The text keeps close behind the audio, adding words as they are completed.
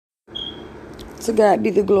To God be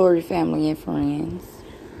the glory, family and friends.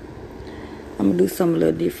 I'm going to do something a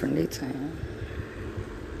little different this time.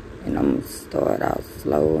 And I'm going to start out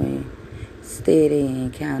slow and steady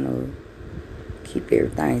and kind of keep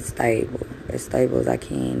everything stable. As stable as I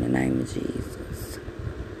can in the name of Jesus.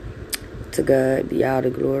 To God be all the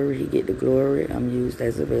glory. He get the glory. I'm used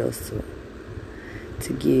as a vessel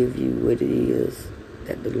to give you what it is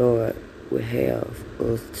that the Lord would have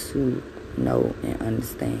us to know and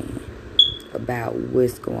understand about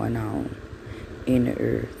what's going on in the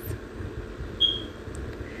earth.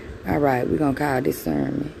 Alright, we're going to call this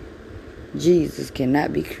sermon, Jesus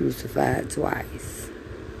Cannot Be Crucified Twice.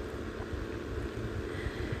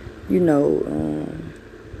 You know,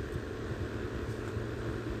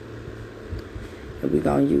 we're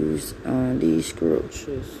going to use these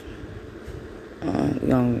scriptures. We're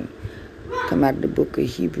going to come out of the book of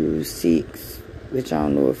Hebrews 6, which I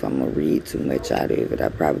don't know if I'm going to read too much out of it. I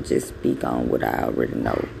probably just speak on what I already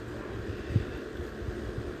know.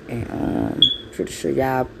 And pretty sure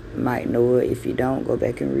y'all might know it. If you don't, go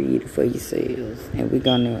back and read it for yourselves. And we're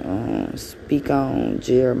going to speak on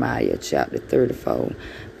Jeremiah chapter 34,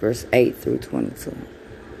 verse 8 through 22.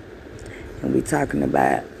 And we're talking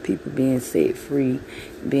about people being set free,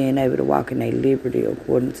 being able to walk in their liberty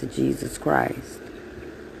according to Jesus Christ.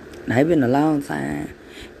 Now, it's been a long time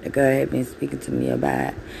that God had been speaking to me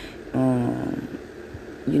about,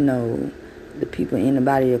 the people in the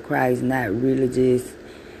body of Christ not really just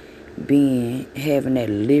having that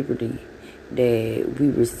liberty that we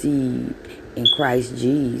received in Christ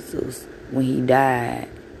Jesus when he died.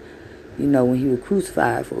 When he was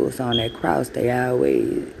crucified for us on that cross,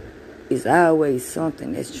 it's always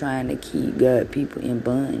something that's trying to keep God people in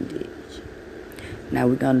bondage. Now,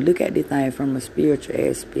 we're going to look at this thing from a spiritual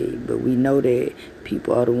aspect, but we know that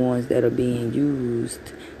people are the ones that are being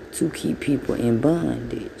used to keep people in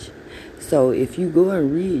bondage. So, if you go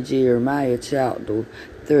and read Jeremiah chapter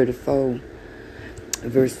 34,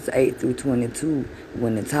 verses 8 through 22,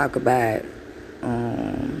 when they talk about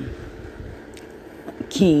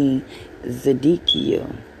King Zedekiah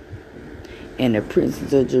and the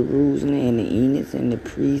princes of Jerusalem and the eunuchs and the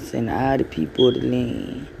priests and all the people of the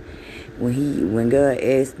land, when God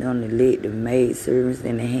asked them to let the maidservants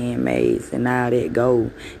and the handmaids and all that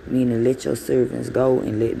go, meaning let your servants go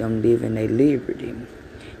and let them live in their liberty,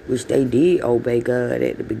 which they did obey God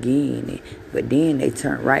at the beginning, but then they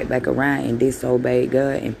turned right back around and disobeyed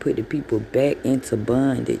God and put the people back into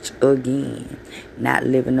bondage again, not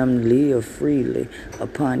letting them live freely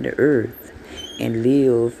upon the earth and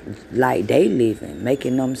live like they living,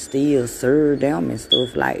 making them still serve them and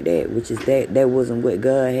stuff like that, which is that wasn't what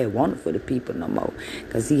God had wanted for the people no more,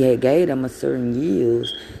 because he had gave them a certain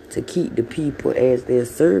years to keep the people as their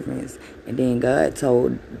servants, and then God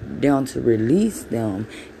told them to release them.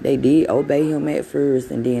 They did obey him at first,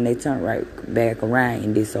 and then they turned right back around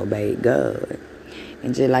and disobeyed God.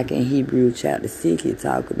 And just like in Hebrews chapter 6, it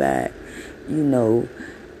talk about,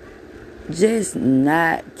 just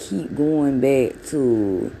not keep going back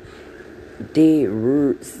to dead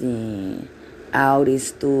roots and all this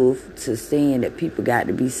stuff, to saying that people got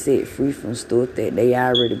to be set free from stuff that they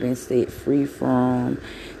already been set free from.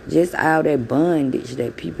 Just all that bondage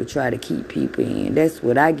that people try to keep people in. That's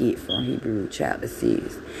what I get from Hebrews chapter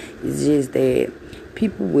 6. It's just that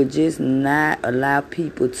people would just not allow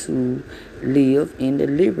people to live in the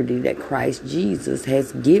liberty that Christ Jesus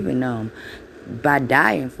has given them by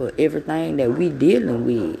dying for everything that we dealing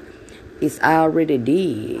with. It's already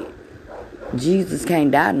dead. Jesus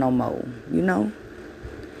can't die no more,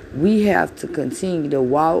 We have to continue to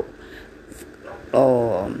walk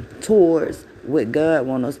towards what God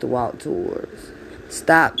wants us to walk towards.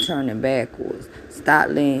 Stop turning backwards. Stop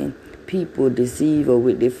letting people deceive us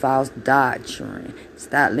with their false doctrine.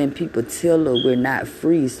 Stop letting people tell us we're not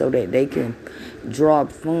free so that they can draw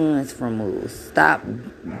funds from us. Stop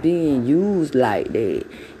being used like that.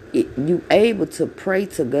 You able to pray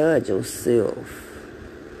to God yourself.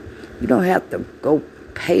 You don't have to go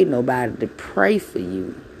pay nobody to pray for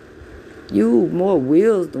you. You more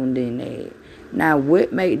wisdom than that. Now,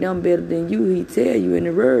 what make them better than you? He tell you in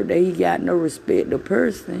the word that he got no respect of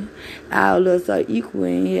person. All of us are equal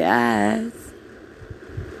in his eyes.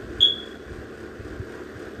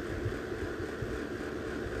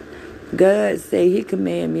 God say he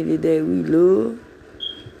command me that we love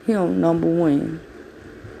him, number one.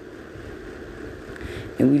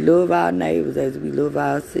 And we love our neighbors as we love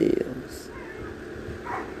ourselves.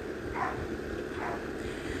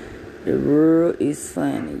 The world is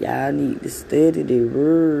funny. Y'all need to study the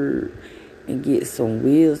word and get some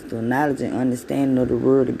wisdom, knowledge, and understanding of the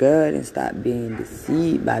word of God and stop being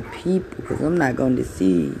deceived by people, because I'm not going to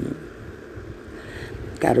deceive you.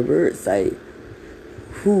 Got a word say,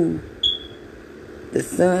 who the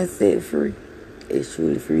Son set free is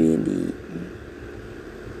truly free indeed.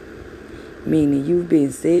 Meaning you've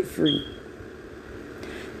been set free.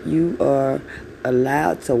 You are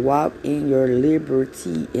allowed to walk in your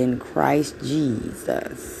liberty in Christ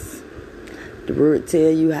Jesus. The word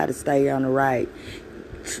tell you how to stay on the right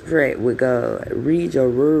track with God. Read your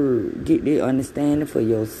word. Get the understanding for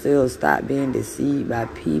yourself. Stop being deceived by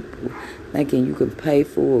people thinking you can pay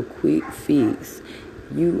for a quick fix.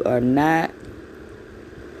 You are not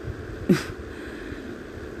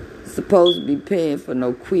supposed to be paying for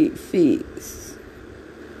no quick fix.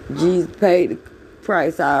 Jesus paid the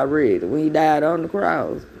price already when he died on the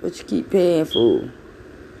cross. What you keep paying for?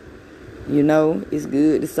 You know, it's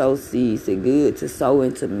good to sow seeds. It's good to sow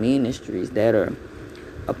into ministries that are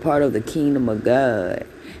a part of the kingdom of God,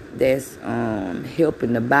 that's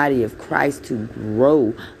helping the body of Christ to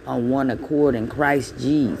grow on one accord in Christ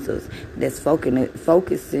Jesus, that's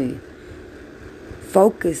focusing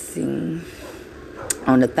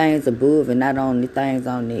on the things above and not on the things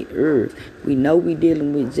on the earth. We know we're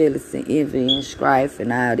dealing with jealousy, envy, and strife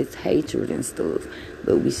and all this hatred and stuff,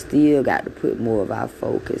 but we still got to put more of our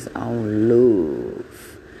focus on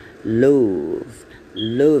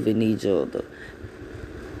loving each other,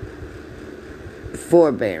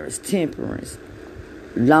 forbearance, temperance,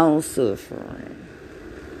 long suffering,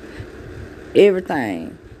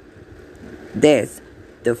 everything that's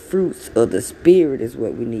the fruits of the Spirit is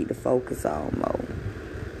what we need to focus on more.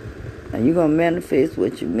 And you're going to manifest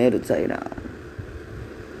what you meditate on.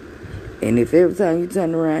 And if every time you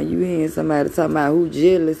turn around, you hear somebody talking about who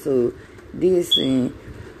jealous or this, and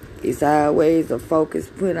it's always a focus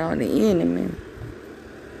put on the enemy,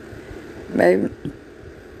 baby,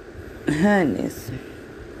 honeys,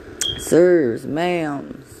 sirs,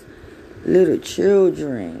 ma'ams, little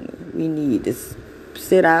children, we need to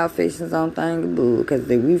set our affections on things above, because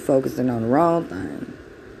we focusing on the wrong thing.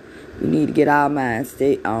 We need to get our mind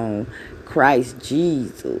set on Christ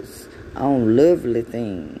Jesus, on lovely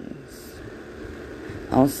things,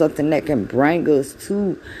 on something that can bring us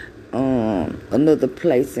to another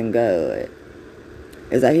place in God.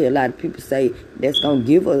 As I hear a lot of people say, that's going to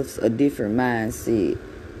give us a different mindset.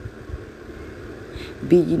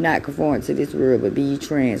 Be ye not conformed to this world, but be ye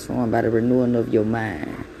transformed by the renewing of your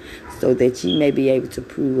mind, so that ye may be able to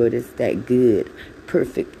prove what is that good,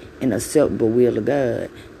 perfect, and acceptable will of God.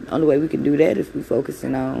 The only way we can do that is we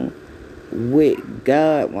focusing on what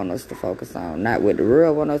God wants us to focus on, not what the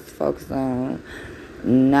world wants us to focus on,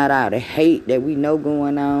 not all the hate that we know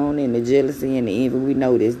going on, and the jealousy and the envy. We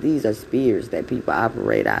know this. These are spirits that people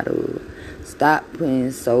operate out of. Stop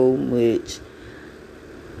putting so much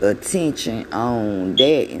attention on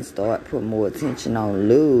that and start putting more attention on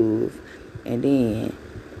love, and then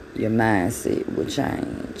your mindset will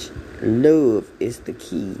change. Love is the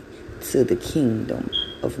key to the kingdom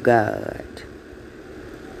of God.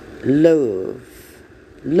 Love,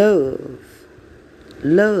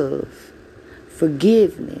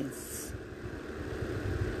 forgiveness.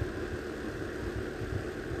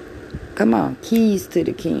 Come on, keys to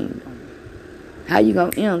the kingdom. How you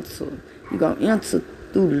gonna enter? You gonna enter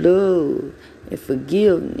through love and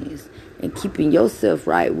forgiveness and keeping yourself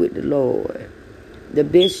right with the Lord the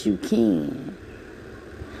best you can.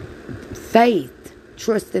 Faith,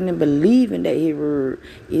 trusting and believing that His word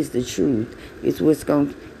is the truth, is what's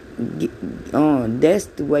going to get on. That's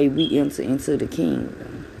the way we enter into the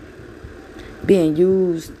kingdom. Being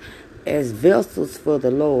used as vessels for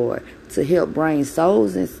the Lord to help bring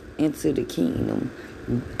souls into the kingdom.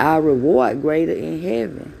 Our reward greater in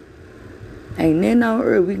heaven. Ain't nothing on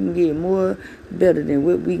earth we can get more better than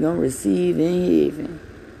what we gonna receive in heaven.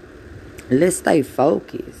 Let's stay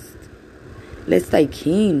focused. Let's stay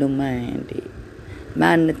kingdom minded.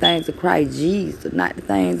 Minding the things of Christ Jesus, not the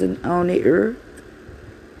things on the earth.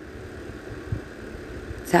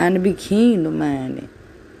 Time to be kingdom minded.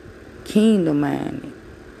 Kingdom minded.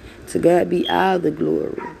 To God be all the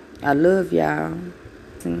glory. I love y'all.